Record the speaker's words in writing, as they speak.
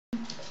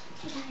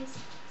Hey guys,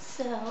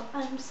 so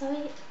I'm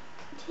sorry,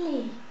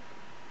 Tilly,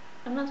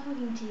 I'm not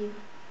talking to you.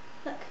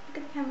 Look at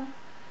the camera.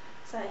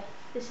 Sorry,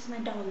 this is my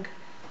dog, in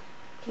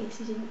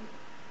case you didn't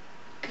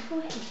go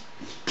away.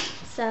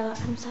 So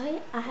I'm sorry,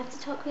 I have to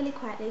talk really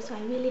quietly, so I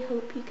really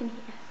hope you can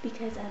hear,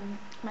 because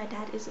my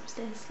dad is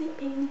upstairs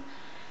sleeping,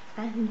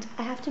 and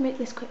I have to make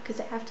this quick because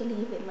I have to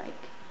leave in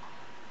like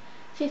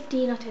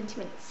 15 or 20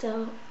 minutes.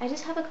 So I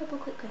just have a couple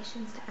quick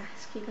questions to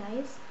ask you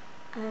guys.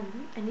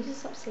 I need to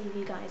stop saying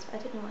you guys, but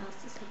I don't know what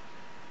else to say.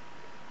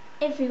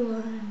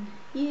 Everyone,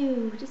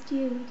 just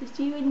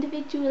you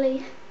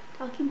individually,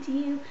 talking to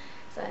you.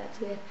 Sorry, that's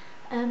weird.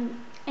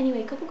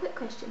 Anyway, a couple quick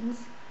questions.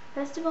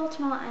 First of all,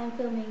 tomorrow I am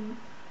filming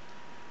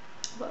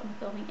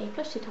a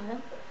plush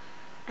tutorial,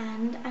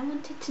 and I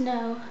wanted to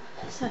know,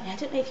 sorry, I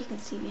don't know if you can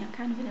see me, I'm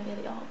kind of in a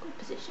really awkward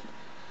position.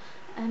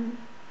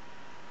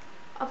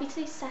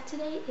 Obviously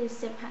Saturday is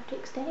St.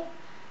 Patrick's Day,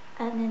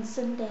 and then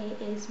Sunday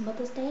is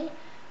Mother's Day.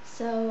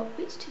 So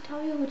which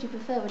tutorial would you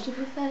prefer? Would you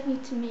prefer me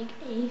to make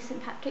a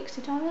St. Patrick's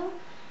tutorial,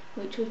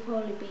 which would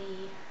probably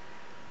be,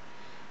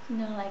 you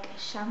know, like a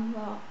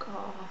shamrock,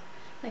 or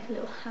like a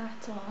little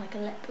hat, or like a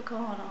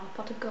leprechaun, or a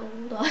pot of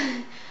gold, or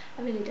I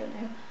really don't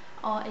know,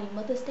 or a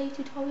Mother's Day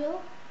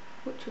tutorial,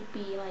 which would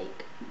be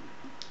like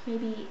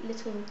maybe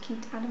little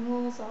cute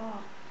animals, or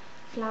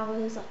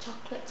flowers, or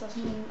chocolates, or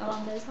something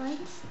along those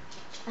lines.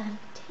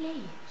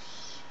 Tilly.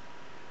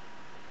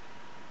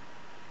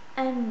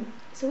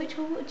 So which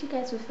one would you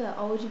guys prefer,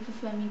 or would you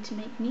prefer me to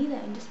make neither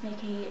and just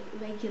make a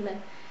regular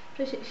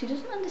plush? She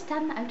doesn't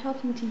understand that I'm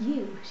talking to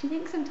you. She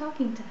thinks I'm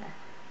talking to her.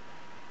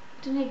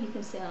 I don't know if you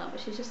can see or not,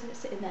 but she's just like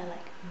sitting there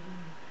like,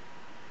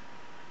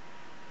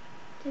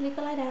 Tilly,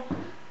 go lie down.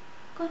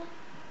 Go on.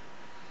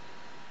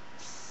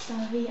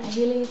 Sorry, I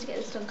really need to get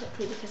this done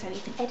quickly because I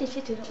need to edit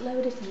it and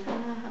upload it,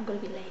 and I'm going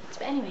to be late.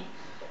 But anyway,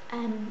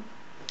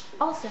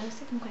 also,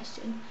 second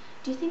question,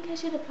 do you think I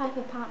should apply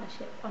for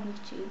partnership on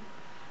YouTube?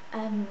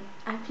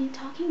 I've been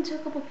talking to a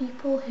couple of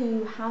people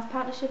who have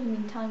partnership and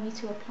been telling me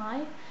to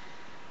apply,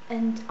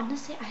 and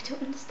honestly I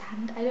don't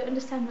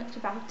understand much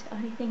about it or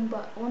anything,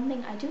 but one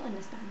thing I do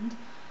understand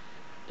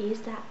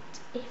is that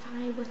if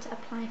I were to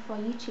apply for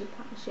YouTube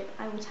partnership,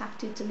 I would have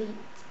to delete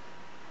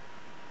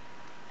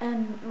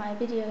my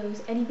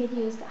videos, any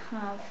videos that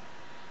have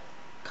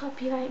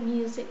copyright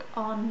music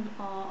on,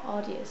 or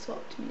audio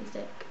swapped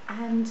music,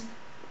 and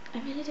I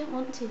really don't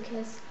want to,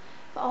 because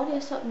for audio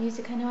swap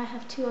music, I know I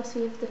have 2 or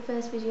 3 of the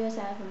first videos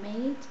I ever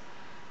made.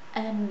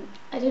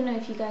 I don't know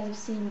if you guys have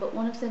seen, but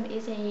one of them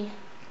is a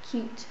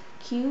cute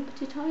cube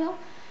tutorial,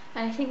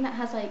 and I think that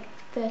has like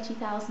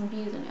 30,000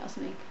 views on it or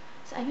something.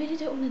 So I really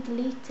don't want to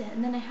delete it.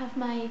 And then I have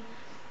my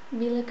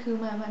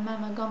Helloooooo and my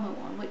Mama Goma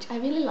one, which I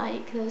really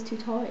like those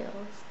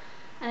tutorials,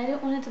 and I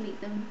don't want to delete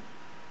them,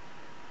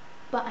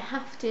 but I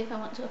have to if I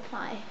want to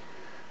apply.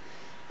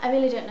 I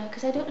really don't know,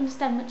 because I don't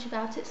understand much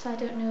about it, so I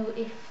don't know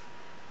if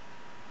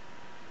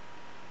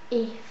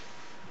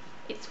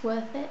it's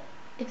worth it,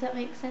 if that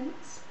makes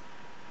sense.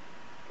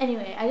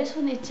 Anyway, I just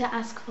wanted to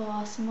ask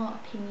for some more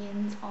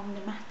opinions on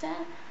the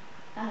matter,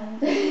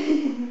 and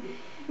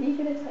you're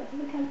going to talk to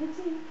the camera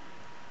too.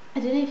 I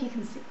don't know if you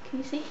can see. Can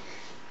you see?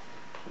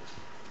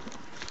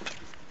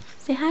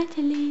 Say hi,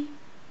 Tilly.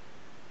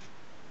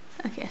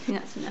 Okay, I think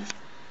that's enough.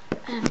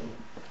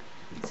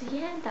 So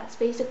yeah, that's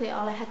basically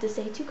all I had to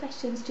say. 2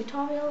 questions,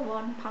 tutorial,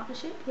 1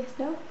 partnership, yes,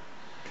 no.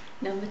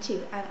 Number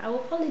 2, and I will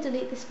probably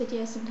delete this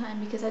video sometime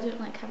because I don't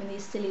like having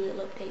these silly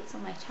little updates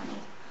on my channel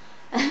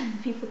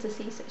people to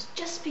see, so it's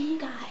just for you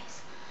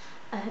guys.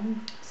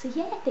 So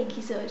yeah, thank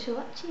you so much for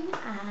watching,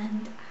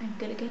 and I'm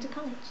gonna go to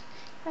college.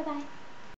 Bye bye.